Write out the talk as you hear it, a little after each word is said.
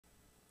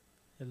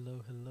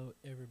Hello,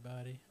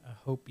 everybody. I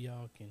hope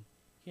y'all can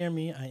hear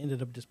me. I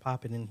ended up just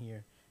popping in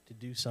here to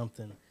do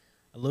something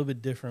a little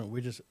bit different.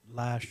 We're just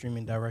live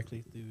streaming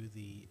directly through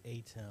the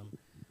ATEM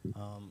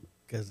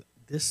because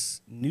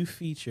this new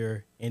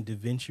feature in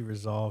Davinci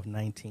Resolve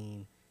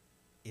 19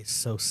 is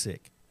so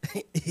sick.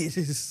 It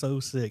is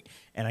so sick,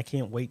 and I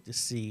can't wait to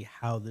see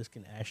how this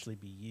can actually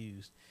be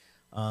used.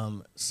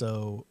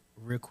 So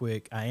real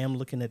quick, I am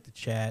looking at the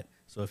chat.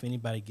 So if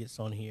anybody gets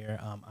on here,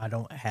 I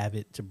don't have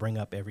it to bring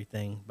up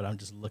everything, but I'm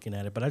just looking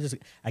at it. But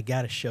I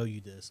got to show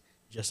you this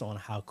just on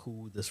how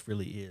cool this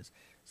really is.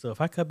 So if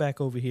I cut back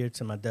over here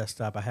to my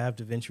desktop, I have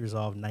DaVinci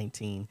Resolve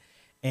 19,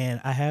 and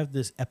I have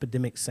this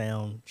Epidemic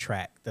Sound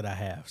track that I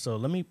have. So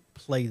let me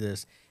play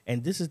this,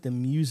 and this is the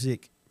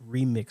music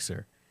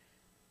remixer.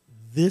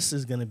 This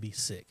is going to be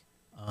sick.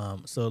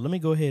 So let me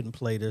go ahead and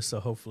play this.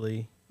 So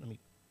hopefully, let me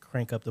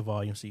crank up the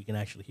volume so you can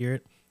actually hear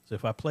it. So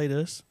if I play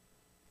this.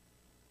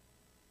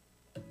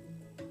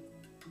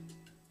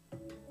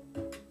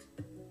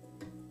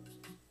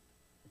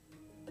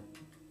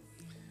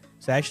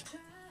 So actually,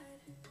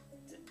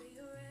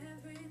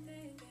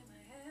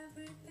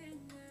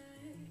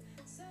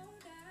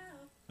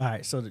 all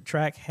right, so the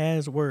track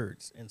has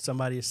words and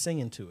somebody is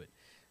singing to it.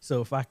 So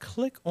if I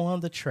click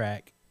on the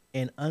track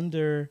and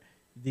under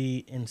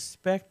the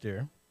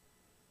inspector,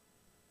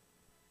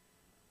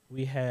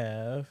 we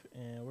have,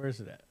 and where is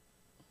it at?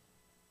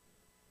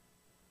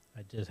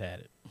 I just had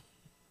it.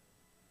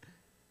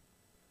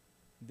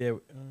 There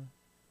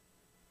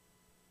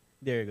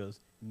it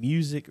goes,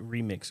 music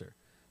remixer.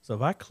 So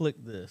if I click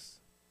this,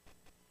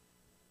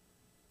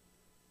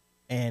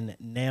 and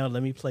now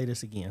let me play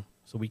this again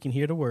so we can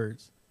hear the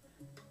words.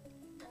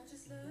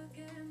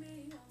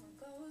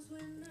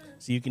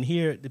 So you can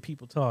hear the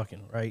people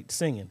talking, right?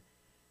 Singing.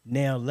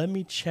 Now let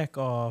me check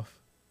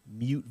off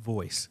mute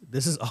voice.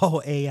 This is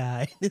all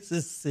AI. This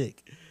is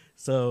sick.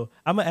 So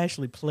I'm going to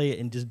actually play it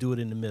and just do it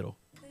in the middle.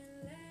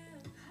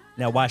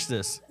 Now watch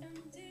this.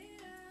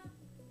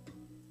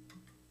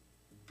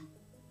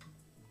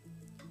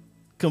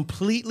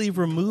 Completely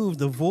remove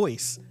the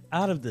voice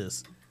out of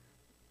this.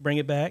 Bring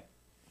it back.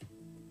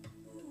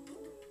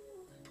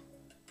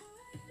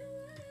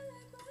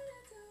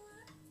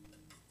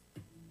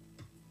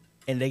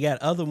 And they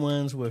got other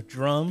ones with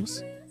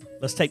drums.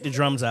 Let's take the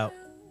drums out.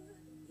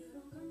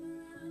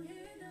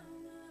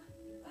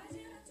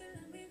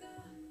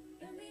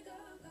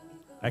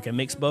 I can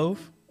mix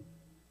both.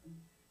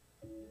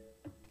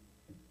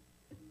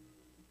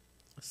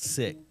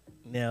 Sick.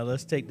 Now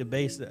let's take the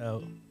bass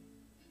out.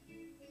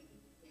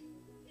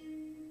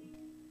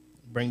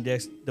 Bring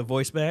the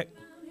voice back.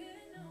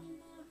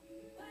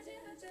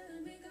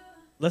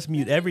 Let's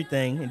mute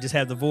everything and just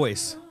have the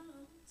voice.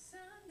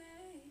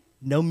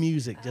 No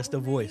music, just the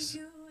voice.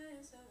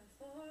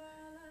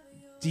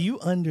 Do you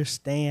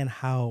understand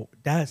how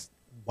that's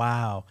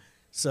wow?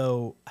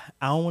 So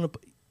I don't want to.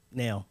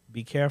 Now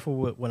be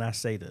careful when I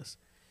say this.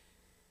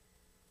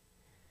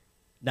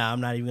 Nah,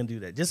 I'm not even gonna do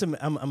that.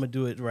 I'm gonna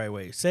do it the right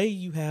way. Say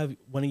you have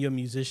one of your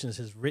musicians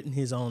has written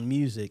his own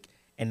music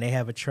and they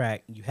have a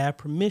track. You have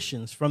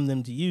permissions from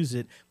them to use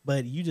it,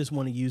 but you just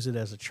want to use it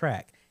as a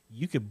track.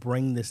 You could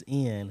bring this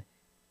in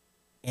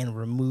and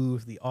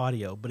remove the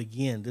audio. But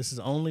again, this is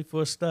only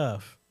for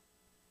stuff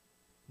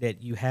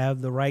that you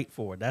have the right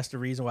for. That's the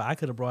reason why I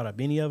could have brought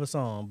up any other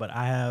song, but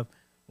I have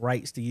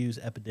rights to use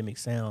Epidemic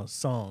Sound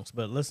songs.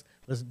 But let's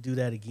do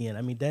that again.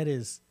 I mean, that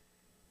is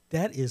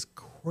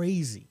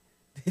crazy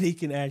that he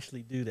can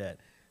actually do that.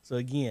 So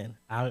again,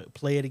 I'll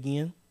play it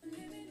again.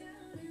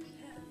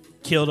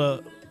 Kill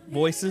the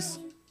voices.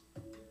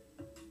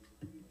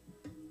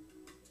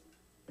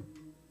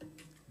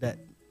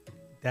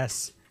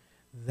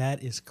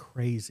 That is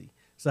crazy.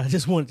 So I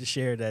just wanted to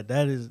share that.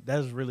 That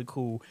is really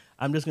cool.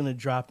 I'm just gonna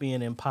drop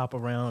in and pop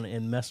around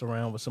and mess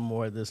around with some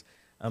more of this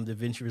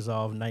DaVinci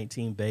Resolve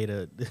 19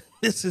 beta.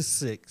 This is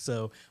sick.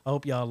 So I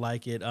hope y'all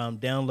like it.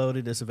 Download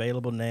it. It's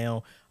available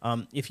now.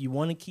 If you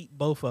want to keep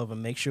both of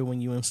them, make sure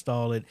when you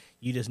install it,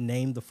 you just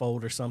name the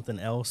folder something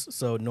else.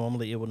 So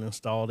normally it would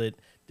install it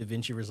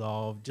DaVinci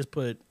Resolve.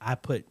 I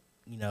put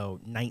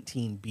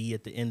 19B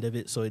at the end of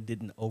it, so it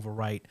didn't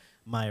overwrite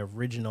my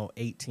original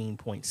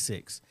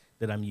 18.6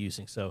 that I'm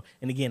using. So,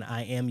 and again,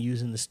 I am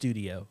using the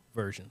studio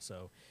version.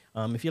 So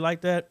if you like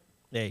that,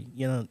 hey,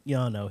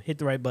 y'all know, hit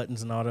the right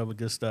buttons and all that other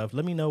good stuff.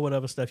 Let me know what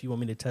other stuff you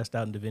want me to test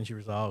out in DaVinci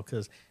Resolve,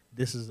 because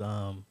this is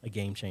a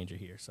game changer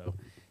here. So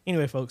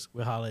anyway, folks,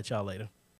 we'll holler at y'all later.